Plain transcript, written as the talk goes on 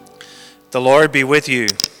The Lord be with you.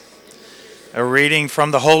 A reading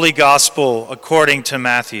from the Holy Gospel according to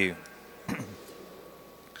Matthew.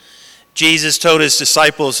 Jesus told his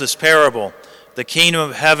disciples this parable. The kingdom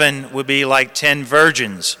of heaven would be like 10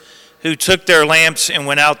 virgins who took their lamps and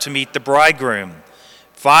went out to meet the bridegroom.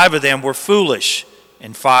 5 of them were foolish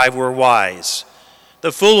and 5 were wise.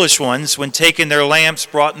 The foolish ones, when taking their lamps,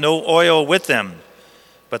 brought no oil with them,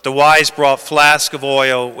 but the wise brought flasks of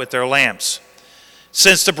oil with their lamps.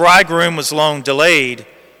 Since the bridegroom was long delayed,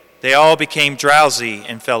 they all became drowsy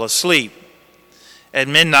and fell asleep. At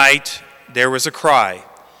midnight there was a cry,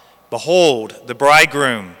 "Behold, the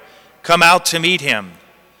bridegroom, come out to meet him."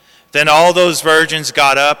 Then all those virgins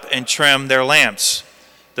got up and trimmed their lamps.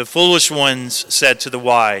 The foolish ones said to the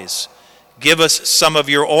wise, "Give us some of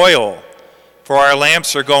your oil, for our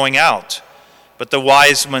lamps are going out." But the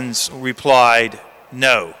wise ones replied,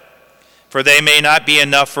 "No, for they may not be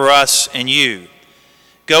enough for us and you.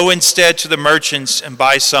 Go instead to the merchants and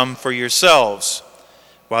buy some for yourselves."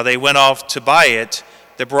 While they went off to buy it,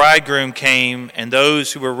 the bridegroom came, and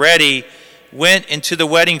those who were ready went into the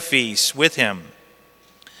wedding feast with him.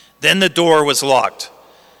 Then the door was locked.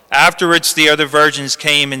 Afterwards the other virgins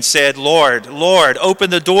came and said, "Lord, Lord, open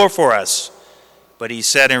the door for us." But he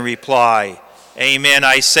said in reply, "Amen,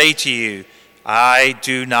 I say to you, I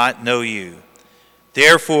do not know you.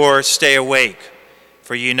 Therefore stay awake,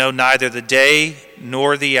 for you know neither the day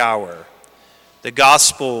nor the hour." The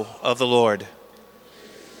Gospel of the Lord.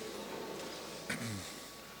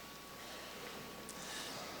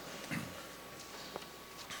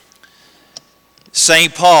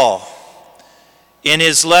 St. Paul, in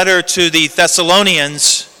his letter to the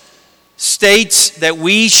Thessalonians, states that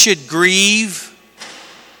we should grieve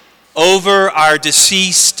over our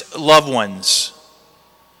deceased loved ones,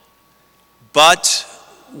 but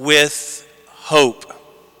with hope.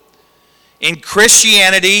 In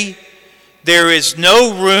Christianity, there is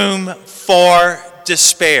no room for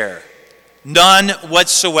despair, none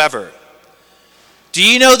whatsoever. Do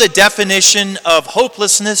you know the definition of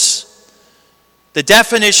hopelessness? The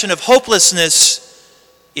definition of hopelessness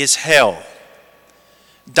is hell.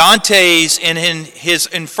 Dante's, in his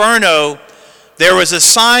Inferno, there was a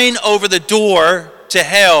sign over the door to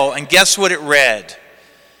hell, and guess what it read?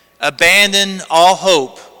 "Abandon all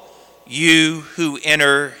hope, you who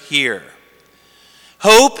enter here."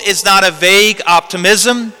 Hope is not a vague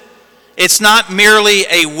optimism. It's not merely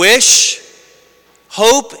a wish.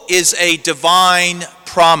 Hope is a divine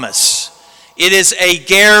promise. It is a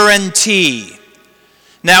guarantee.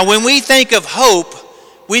 Now, when we think of hope,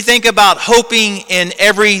 we think about hoping in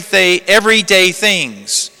everyday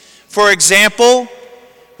things. For example,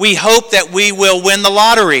 we hope that we will win the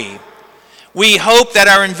lottery. We hope that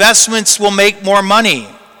our investments will make more money.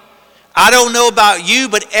 I don't know about you,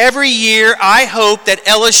 but every year I hope that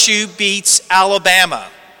LSU beats Alabama.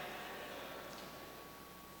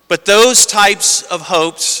 But those types of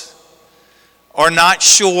hopes are not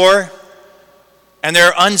sure and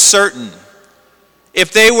they're uncertain.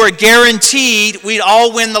 If they were guaranteed, we'd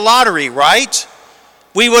all win the lottery, right?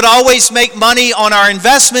 We would always make money on our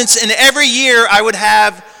investments, and every year I would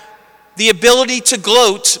have the ability to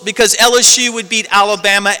gloat because LSU would beat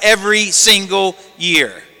Alabama every single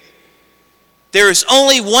year. There is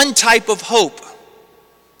only one type of hope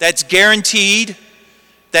that's guaranteed,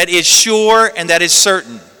 that is sure, and that is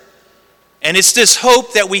certain. And it's this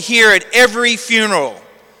hope that we hear at every funeral.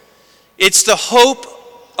 It's the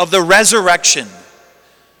hope of the resurrection.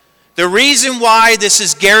 The reason why this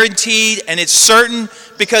is guaranteed and it's certain,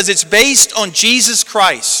 because it's based on Jesus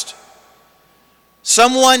Christ.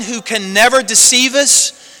 Someone who can never deceive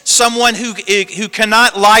us, someone who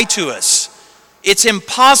cannot lie to us. It's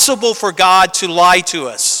impossible for God to lie to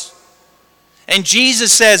us. And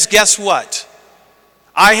Jesus says, guess what?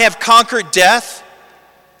 I have conquered death,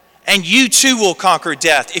 and you too will conquer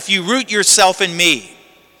death if you root yourself in me.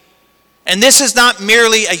 And this is not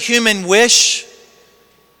merely a human wish.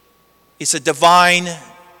 It's a divine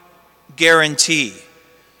guarantee.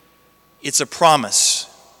 It's a promise.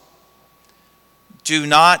 Do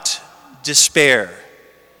not despair.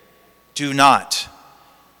 Do not.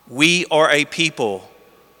 We are a people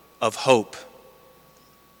of hope.